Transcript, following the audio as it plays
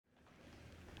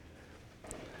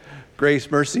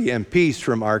Grace, mercy, and peace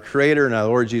from our Creator and our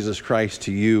Lord Jesus Christ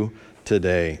to you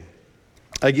today.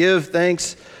 I give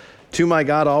thanks to my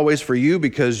God always for you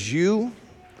because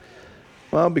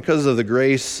of the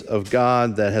grace of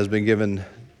God that has been given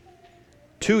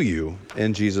to you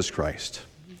in Jesus Christ.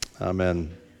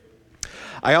 Amen.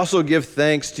 I also give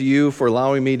thanks to you for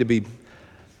allowing me to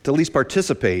at least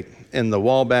participate in the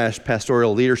Wabash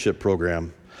Pastoral Leadership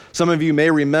Program. Some of you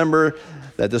may remember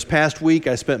that this past week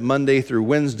I spent Monday through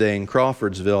Wednesday in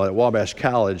Crawfordsville at Wabash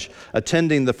College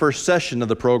attending the first session of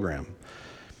the program.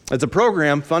 It's a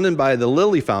program funded by the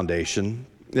Lilly Foundation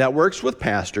that works with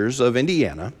pastors of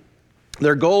Indiana.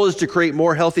 Their goal is to create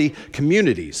more healthy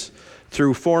communities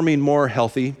through forming more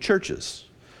healthy churches.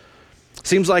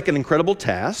 Seems like an incredible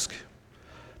task,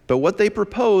 but what they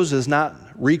propose is not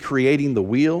recreating the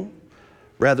wheel,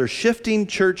 rather shifting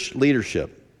church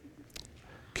leadership,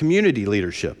 community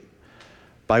leadership,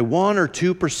 by 1 or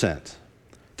 2%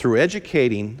 through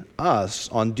educating us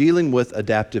on dealing with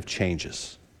adaptive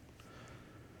changes.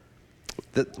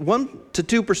 That 1 to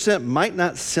 2% might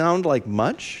not sound like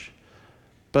much,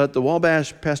 but the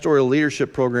Wabash Pastoral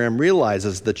Leadership Program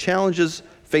realizes the challenges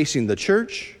facing the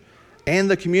church and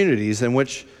the communities in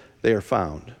which they are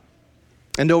found.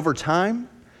 And over time,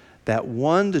 that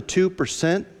 1 to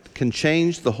 2% can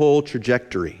change the whole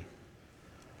trajectory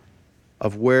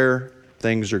of where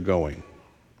things are going.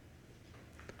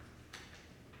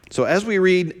 So as we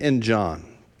read in John,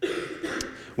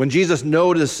 when Jesus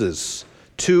notices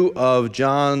 2 of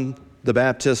John the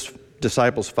Baptist's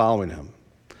disciples following him,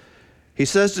 he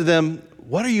says to them,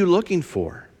 "What are you looking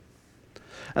for?"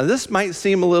 Now this might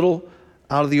seem a little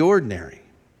out of the ordinary,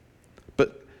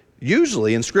 but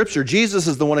usually in Scripture, Jesus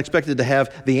is the one expected to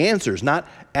have the answers, not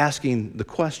asking the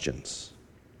questions.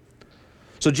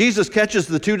 So Jesus catches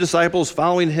the 2 disciples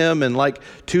following him, and like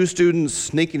 2 students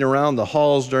sneaking around the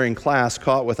halls during class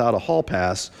caught without a hall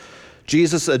pass,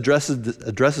 Jesus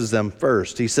addresses them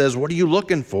first. He says, "What are you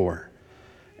looking for?"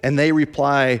 And they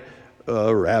reply,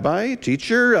 "Rabbi,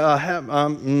 teacher,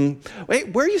 wait,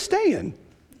 where are you staying?"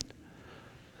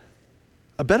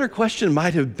 A better question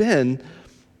might have been,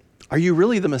 are you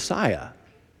really the Messiah?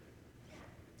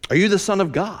 Are you the Son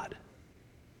of God?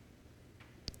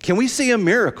 Can we see a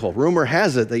miracle? Rumor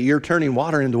has it that you're turning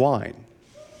water into wine.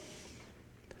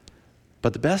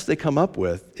 But the best they come up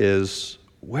with is,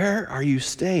 where are you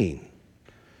staying?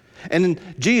 And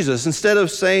Jesus, instead of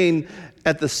saying,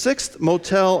 at the 6th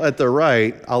motel at the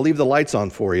right, I'll leave the lights on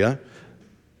for you,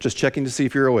 just checking to see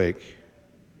if you're awake,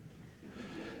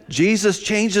 Jesus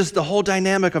changes the whole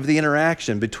dynamic of the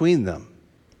interaction between them.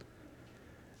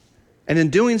 And in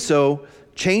doing so,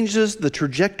 changes the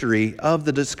trajectory of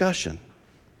the discussion.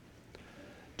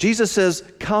 Jesus says,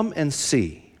 "Come and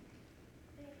see."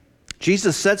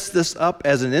 Jesus sets this up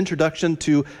as an introduction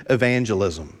to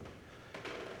evangelism.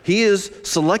 He is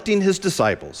selecting his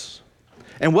disciples.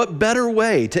 And what better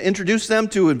way to introduce them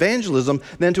to evangelism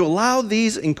than to allow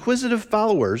these inquisitive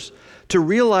followers to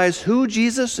realize who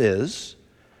Jesus is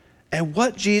and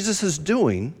what Jesus is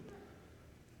doing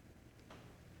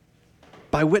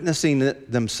by witnessing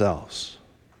it themselves.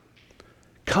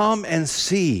 "Come and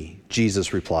see,"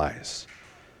 Jesus replies.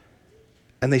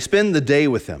 And they spend the day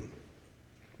with him.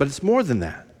 But it's more than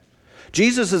that.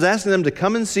 Jesus is asking them to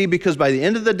come and see because by the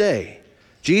end of the day,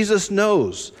 Jesus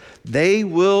knows they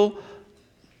will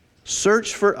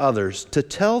search for others to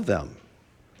tell them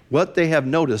what they have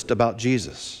noticed about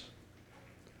Jesus.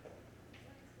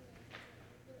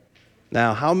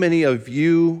 Now, how many of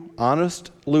you honest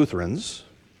Lutherans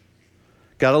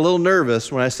got a little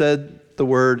nervous when I said the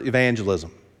word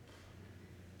evangelism?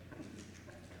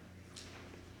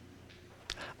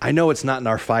 I know it's not in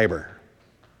our fiber.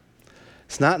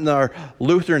 It's not in our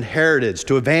Lutheran heritage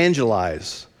to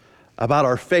evangelize about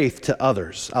our faith to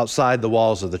others outside the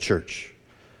walls of the church.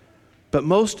 But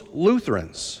most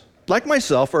Lutherans, like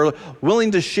myself, are willing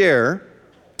to share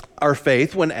our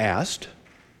faith when asked.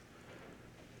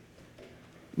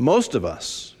 Most of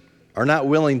us are not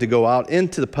willing to go out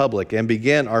into the public and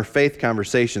begin our faith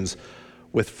conversations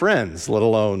with friends, let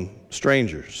alone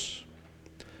strangers.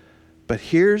 But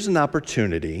here's an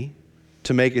opportunity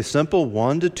to make a simple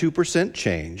 1 to 2%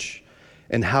 change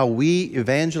in how we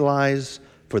evangelize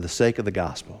for the sake of the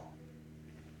gospel.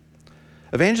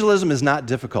 Evangelism is not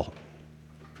difficult.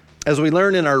 As we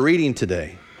learn in our reading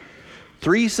today,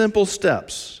 3 simple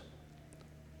steps,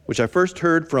 which I first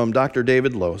heard from Dr.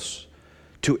 David Lose,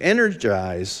 to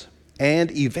energize and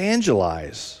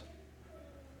evangelize.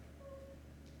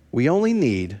 We only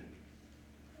need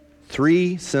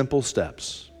 3 simple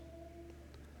steps.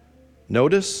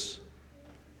 Notice,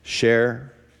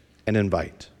 share, and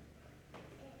invite.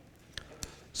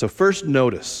 So first,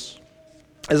 notice.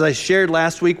 As I shared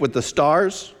last week with the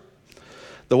stars,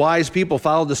 the wise people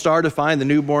followed the star to find the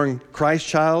newborn Christ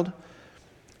child.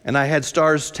 And I had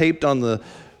stars taped on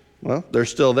they're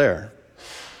still there.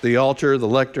 The altar, the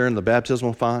lectern, the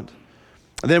baptismal font.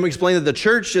 And then we explained that the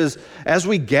church as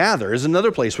we gather, is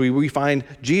another place where we find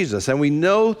Jesus. And we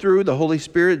know through the Holy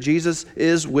Spirit, Jesus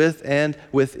is with and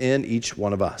within each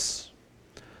one of us.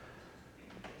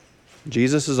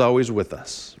 Jesus is always with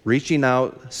us, reaching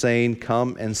out, saying,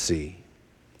 come and see.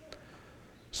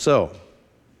 So,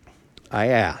 I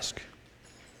ask,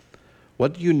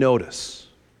 what do you notice?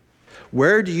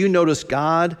 Where do you notice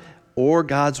God or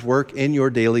God's work in your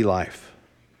daily life?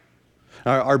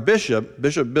 Our Bishop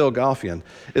Bill Goffian,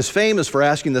 is famous for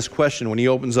asking this question when he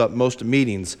opens up most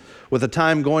meetings, with a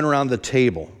time going around the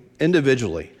table,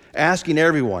 individually, asking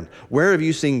everyone, where have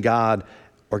you seen God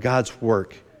or God's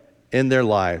work in their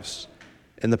lives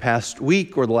in the past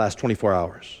week or the last 24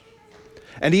 hours?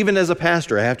 And even as a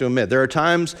pastor, I have to admit, there are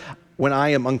times when I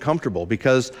am uncomfortable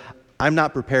because I'm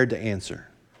not prepared to answer.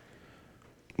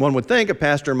 One would think a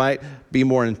pastor might be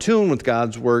more in tune with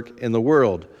God's work in the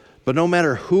world, but no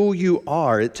matter who you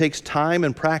are, it takes time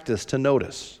and practice to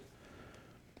notice.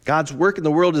 God's work in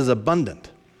the world is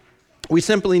abundant. We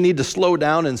simply need to slow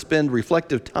down and spend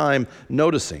reflective time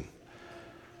noticing.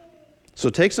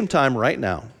 So take some time right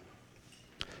now.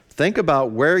 Think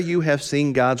about where you have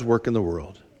seen God's work in the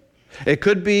world. It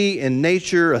could be in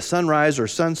nature, a sunrise or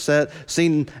sunset,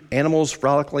 seeing animals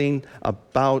frolicking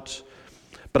about.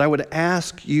 But I would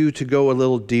ask you to go a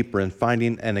little deeper in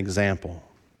finding an example.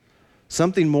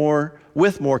 Something more,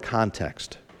 with more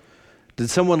context. Did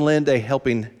someone lend a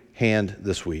helping hand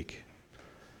this week?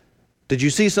 Did you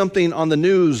see something on the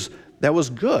news that was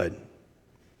good?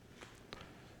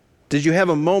 Did you have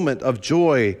a moment of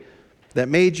joy that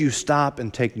made you stop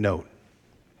and take note?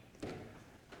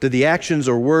 Did the actions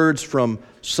or words from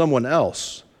someone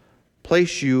else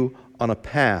place you on a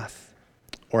path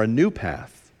or a new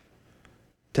path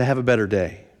to have a better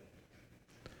day?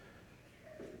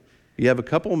 You have a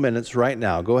couple of minutes right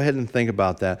now. Go ahead and think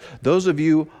about that. Those of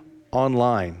you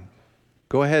online,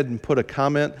 go ahead and put a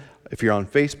comment if you're on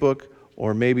Facebook,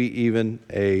 or maybe even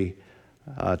a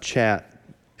chat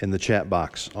in the chat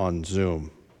box on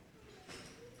Zoom.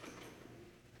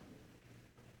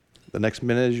 The next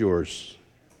minute is yours.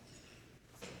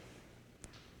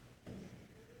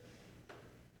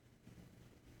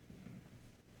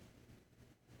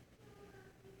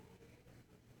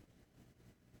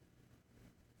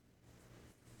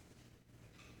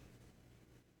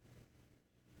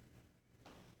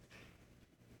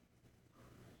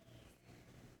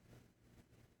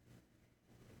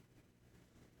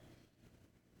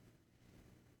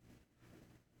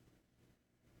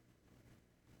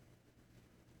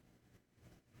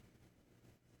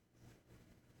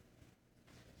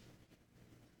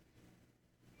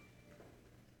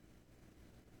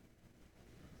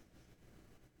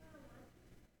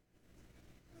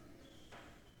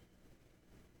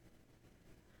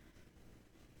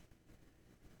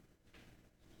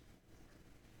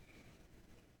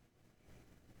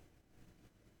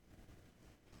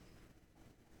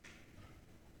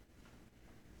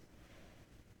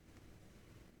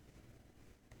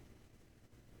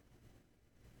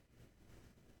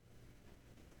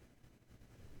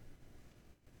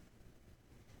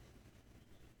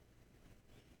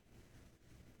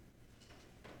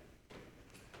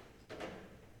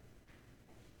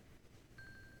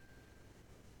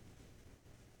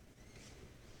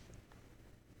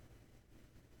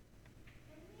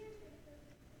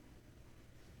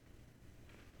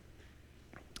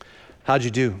 How'd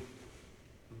you do?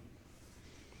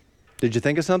 Did you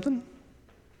think of something?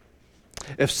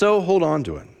 If so, hold on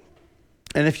to it.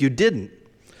 And if you didn't,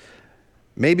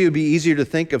 maybe it would be easier to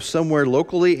think of somewhere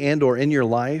locally and or in your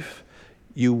life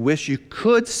you wish you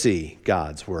could see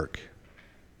God's work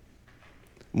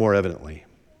more evidently.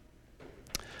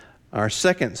 Our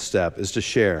second step is to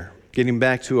share, getting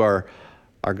back to our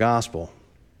gospel.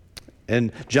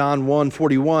 In John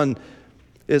 1:41,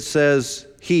 it says,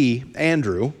 he,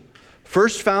 Andrew,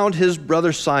 first found his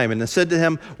brother Simon and said to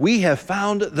him, we have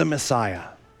found the Messiah.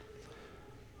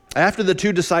 After the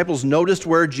two disciples noticed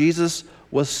where Jesus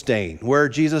was staying, where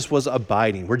Jesus was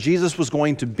abiding, where Jesus was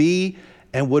going to be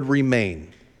and would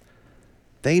remain,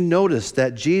 they noticed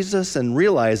that Jesus and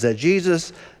realized that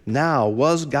Jesus now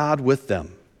was God with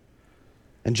them.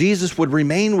 And Jesus would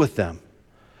remain with them.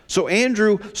 So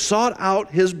Andrew sought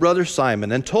out his brother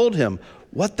Simon and told him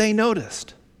what they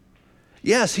noticed.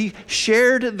 Yes, he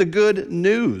shared the good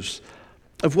news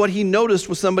of what he noticed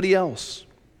with somebody else.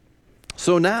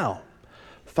 So now,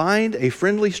 find a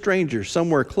friendly stranger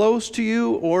somewhere close to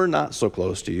you or not so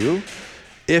close to you.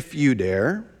 if you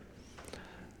dare,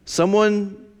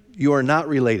 someone you are not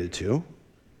related to,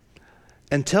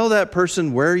 and tell that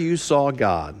person where you saw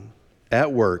God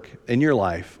at work in your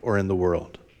life or in the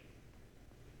world.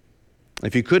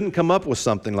 If you couldn't come up with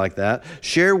something like that,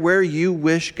 share where you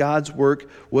wish God's work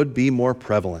would be more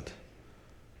prevalent.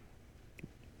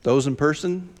 Those in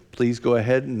person, please go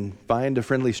ahead and find a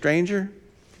friendly stranger.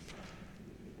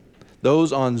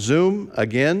 Those on Zoom,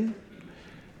 again,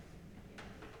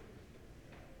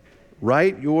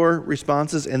 write your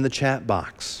responses in the chat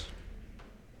box.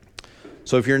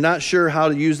 So if you're not sure how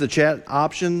to use the chat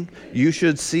option, you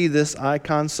should see this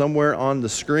icon somewhere on the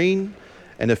screen.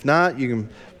 And if not, you can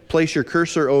place your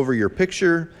cursor over your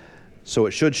picture so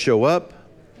it should show up,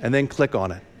 and then click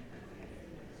on it.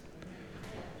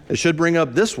 It should bring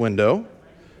up this window.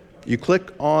 You can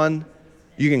click on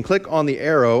the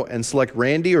arrow and select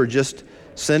Randy, or just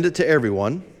send it to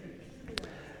everyone.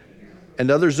 And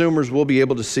other Zoomers will be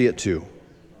able to see it too.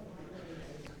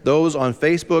 Those on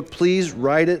Facebook, please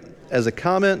write it as a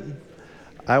comment.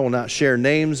 I will not share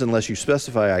names unless you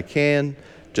specify I can.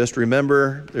 Just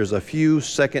remember, there's a few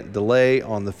second delay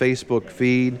on the Facebook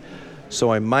feed,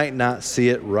 so I might not see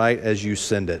it right as you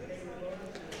send it.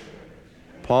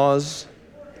 Pause.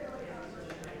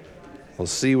 We'll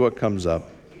see what comes up.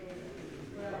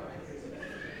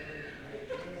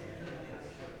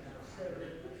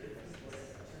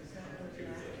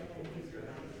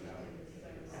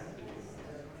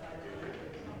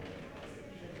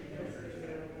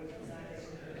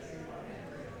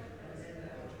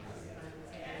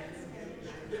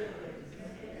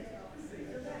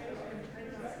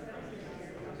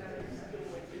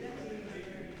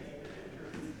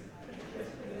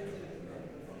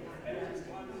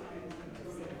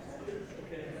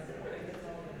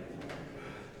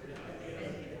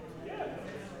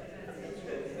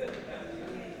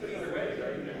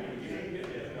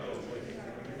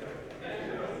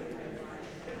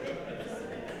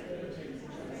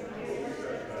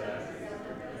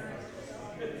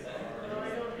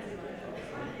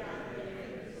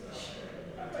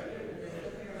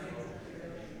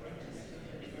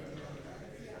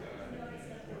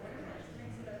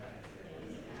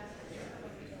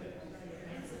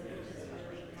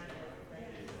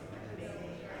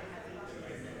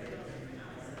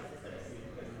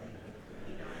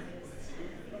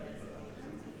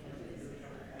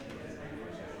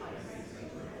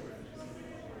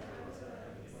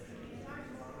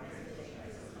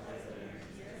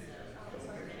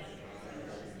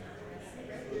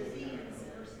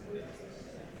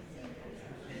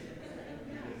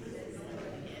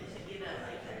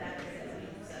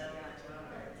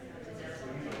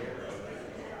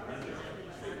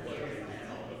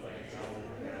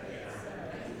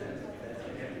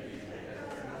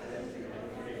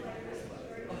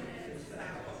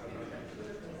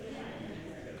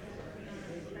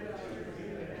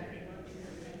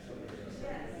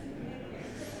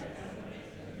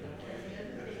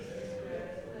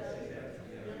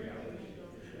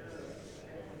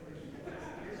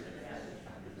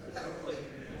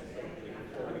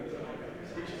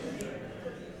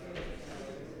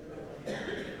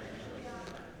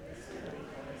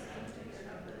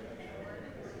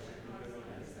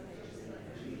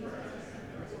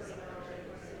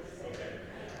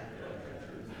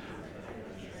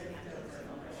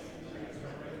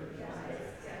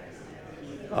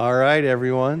 All right,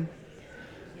 everyone.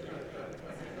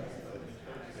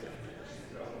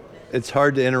 It's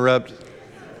hard to interrupt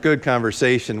good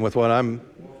conversation with what I'm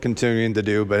continuing to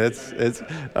do, but it's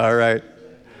all right.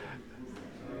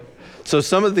 So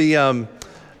some of the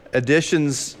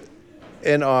additions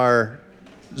in our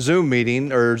Zoom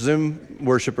meeting, or Zoom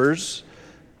worshipers,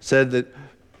 said that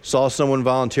saw someone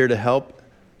volunteer to help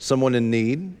someone in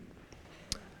need.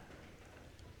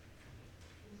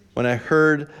 When I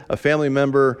heard a family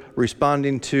member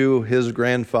responding to his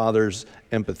grandfather's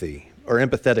empathy, or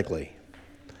empathetically.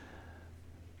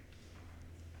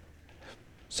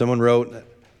 Someone wrote,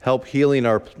 help healing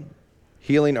our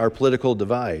political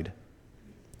divide.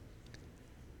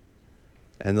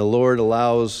 And the Lord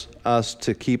allows us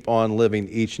to keep on living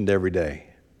each and every day.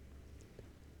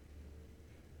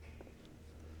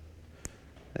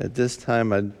 At this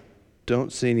time, I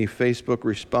don't see any Facebook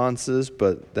responses,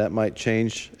 but that might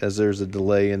change as there's a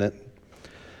delay in it.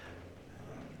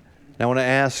 Now I want to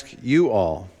ask you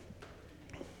all,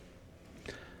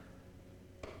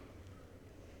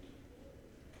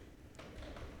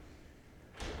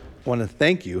 I want to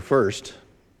thank you first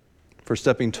for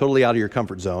stepping totally out of your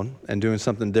comfort zone and doing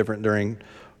something different during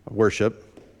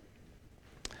worship.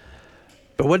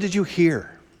 But what did you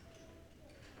hear?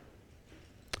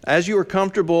 As you were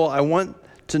comfortable, I want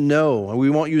to know, and we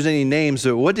won't use any names,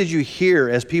 but what did you hear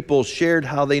as people shared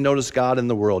how they noticed God in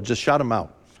the world? Just shout them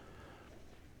out.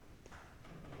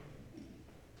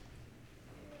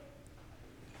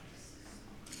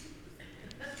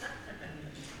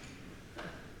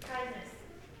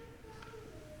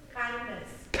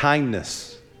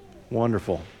 Kindness.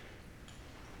 Wonderful.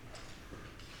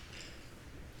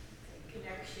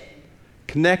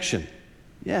 Connection.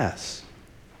 Yes.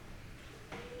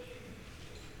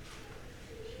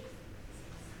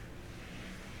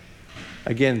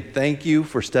 Again, thank you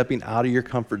for stepping out of your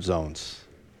comfort zones.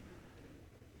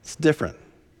 It's different.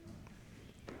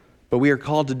 But we are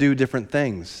called to do different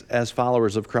things as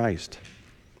followers of Christ.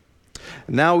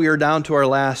 Now we are down to our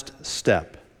last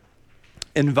step,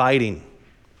 inviting.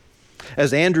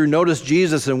 As Andrew noticed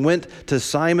Jesus and went to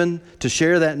Simon to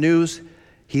share that news,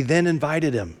 he then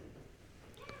invited him.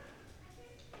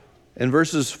 In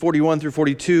verses 41 through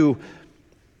 42,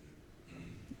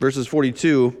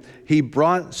 he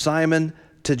brought Simon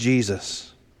to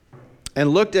Jesus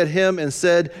and looked at him and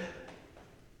said,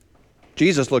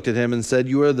 Jesus looked at him and said,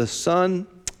 "You are the son,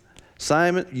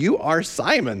 Simon, you are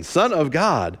Simon, son of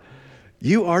God.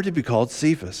 You are to be called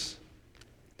Cephas."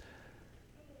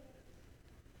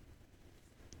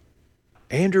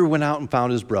 Andrew went out and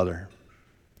found his brother,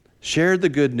 shared the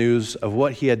good news of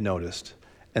what he had noticed,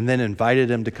 and then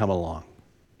invited him to come along.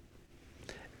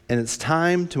 And it's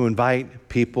time to invite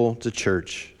people to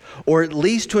church, or at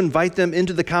least to invite them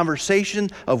into the conversation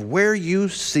of where you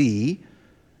see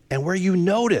and where you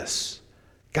notice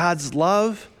God's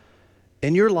love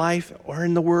in your life or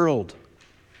in the world.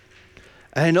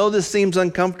 And I know this seems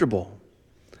uncomfortable,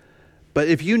 but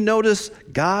if you notice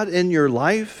God in your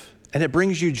life and it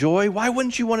brings you joy, why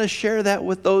wouldn't you want to share that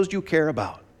with those you care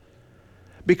about?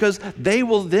 Because they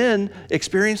will then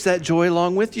experience that joy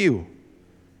along with you.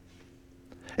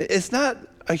 It's not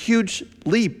a huge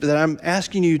leap that I'm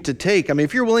asking you to take. I mean,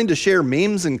 if you're willing to share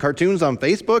memes and cartoons on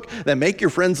Facebook that make your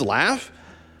friends laugh,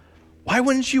 why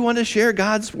wouldn't you want to share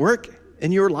God's work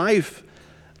in your life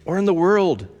or in the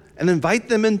world and invite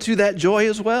them into that joy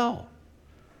as well?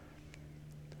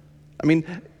 I mean,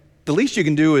 the least you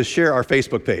can do is share our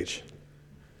Facebook page.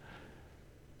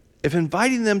 If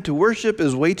inviting them to worship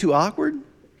is way too awkward,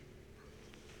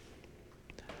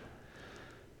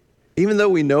 even though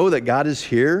we know that God is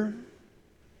here,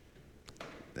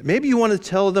 maybe you want to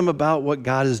tell them about what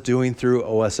God is doing through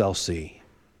OSLC,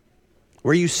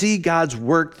 where you see God's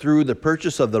work through the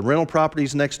purchase of the rental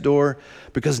properties next door,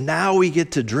 because now we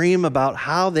get to dream about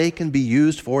how they can be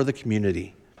used for the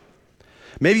community.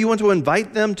 Maybe you want to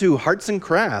invite them to Arts and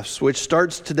Crafts, which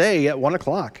starts today at 1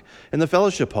 o'clock in the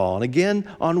fellowship hall, and again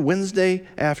on Wednesday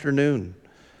afternoon.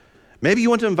 Maybe you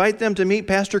want to invite them to meet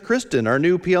Pastor Kristen, our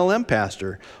new PLM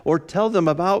pastor, or tell them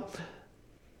about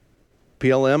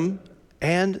PLM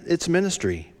and its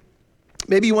ministry.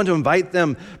 Maybe you want to invite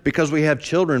them because we have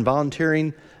children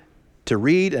volunteering to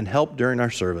read and help during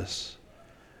our service.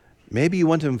 Maybe you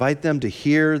want to invite them to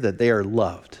hear that they are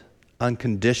loved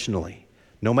unconditionally,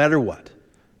 no matter what,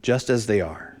 just as they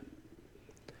are.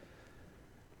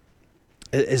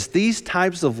 It's these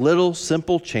types of little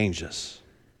simple changes,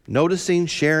 noticing,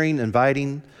 sharing,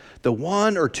 inviting, the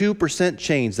 1 or 2%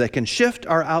 change that can shift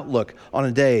our outlook on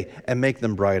a day and make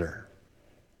them brighter.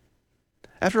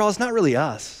 After all, it's not really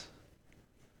us.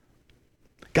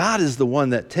 God is the one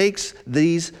that takes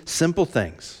these simple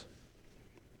things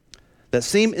that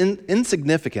seem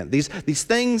insignificant. These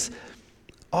things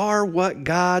are what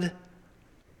God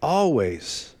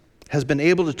always has been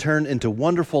able to turn into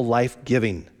wonderful,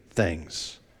 life-giving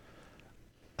things.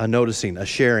 A noticing, a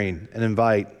sharing, an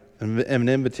invite, an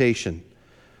invitation.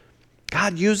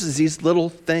 God uses these little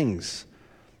things,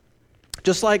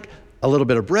 just like a little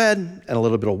bit of bread and a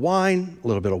little bit of wine, a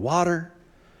little bit of water,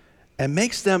 and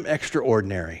makes them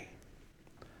extraordinary.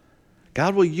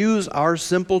 God will use our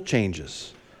simple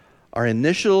changes, our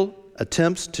initial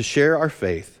attempts to share our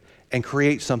faith, and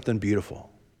create something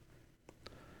beautiful.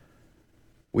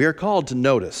 We are called to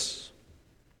notice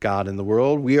God in the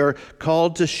world. We are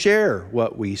called to share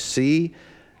what we see,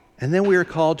 and then we are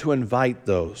called to invite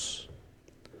those.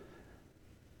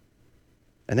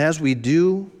 And as we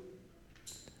do,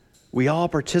 we all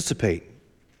participate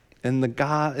in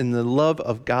the love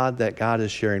of God that God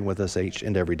is sharing with us each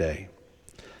and every day.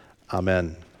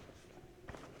 Amen.